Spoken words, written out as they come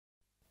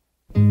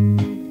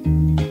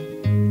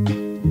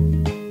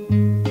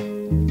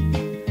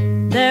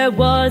There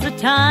was a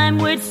time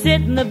we'd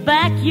sit in the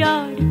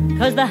backyard,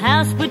 'cause the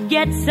house would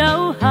get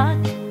so hot.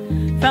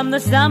 From the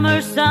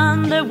summer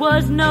sun there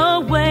was no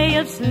way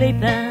of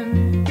sleeping.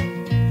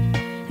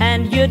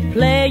 And you'd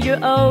play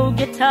your old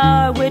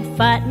guitar, we'd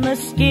fight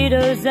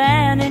mosquitoes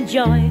and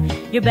enjoy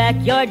your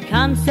backyard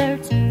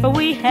concerts, for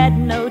we had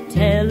no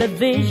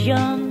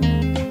television.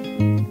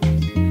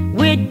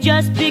 We'd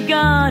just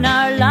begun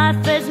our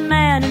life as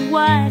man and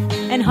wife,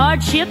 and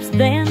hardships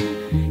then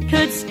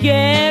could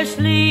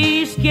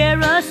scarcely scare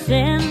us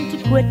into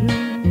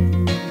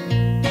quitting.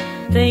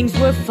 Things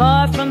were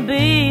far from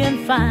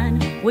being fine,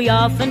 we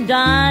often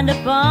dined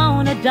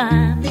upon a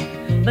dime,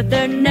 but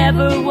there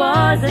never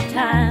was a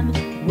time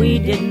we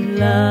didn't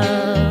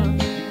love.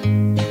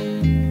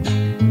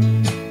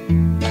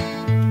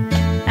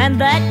 And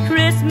that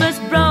Christmas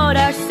brought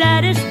our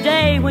saddest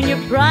day, when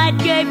your pride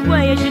gave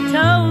way as you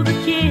told the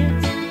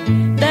kids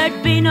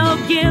there'd be no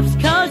gifts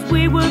 'cause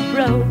we were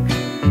broke.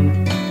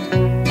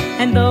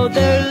 And though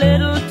their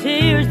little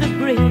tears of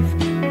grief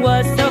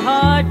was so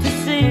hard to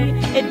see,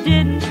 it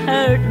didn't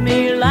hurt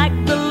me like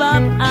the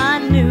lump I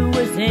knew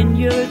was in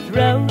your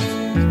throat.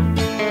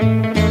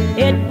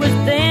 It was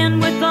then,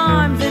 with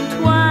arms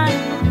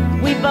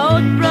entwined, we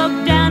both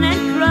broke down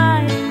and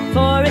cried,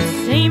 for it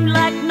seemed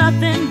like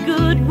nothing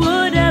good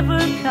would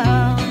ever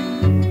come.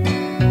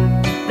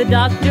 The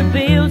doctor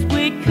bills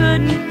we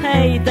couldn't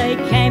pay, they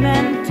came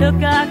and took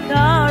our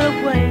car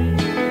away,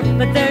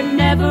 but there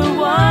never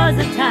was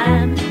a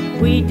time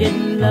we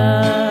didn't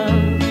love.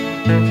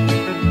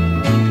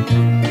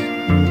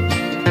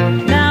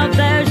 Now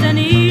there's an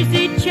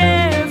easy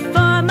chair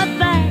for my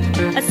back,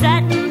 a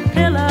satin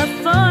pillow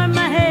for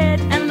my head,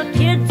 and the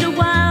kids are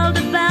wild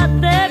about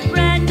their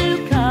brand new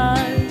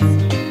cars.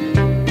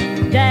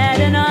 Dad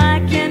and I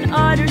can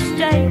order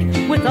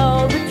steak with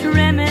all the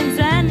trimmings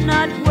and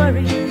not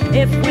worry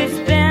if we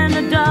spend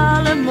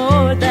 $1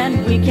 more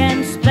than we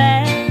can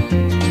spare.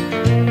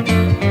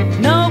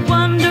 No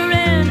wonder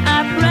in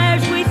our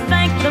prayers we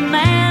thank the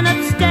man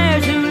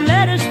upstairs who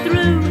led us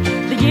through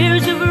the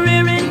years of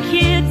rearing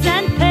kids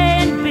and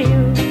paying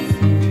bills.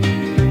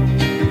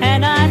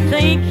 And I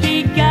think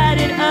he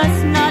guided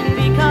us not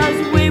because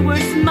we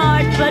were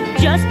smart, but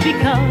just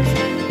because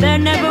there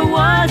never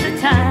was a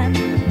time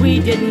we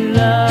didn't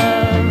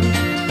love.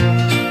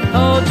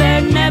 Oh,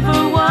 there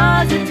never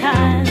was a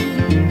time,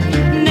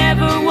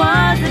 never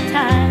was a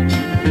time,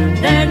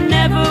 there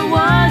never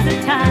was a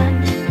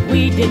time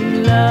we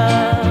didn't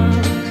love.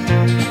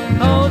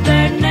 Oh,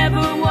 there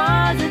never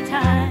was a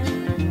time,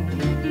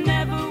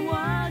 never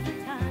was a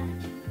time,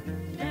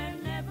 there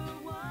never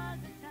was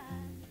a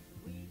time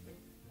we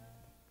didn't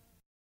love.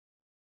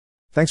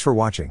 Thanks for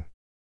watching.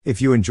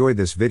 If you enjoyed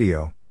this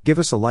video, give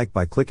us a like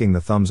by clicking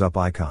the thumbs up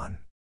icon.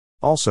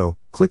 Also,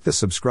 click the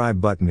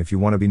subscribe button if you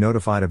want to be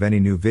notified of any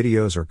new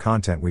videos or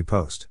content we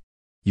post.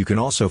 You can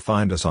also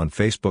find us on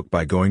Facebook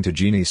by going to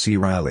Jeannie C.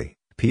 Riley,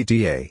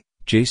 PTA,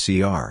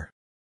 JCR.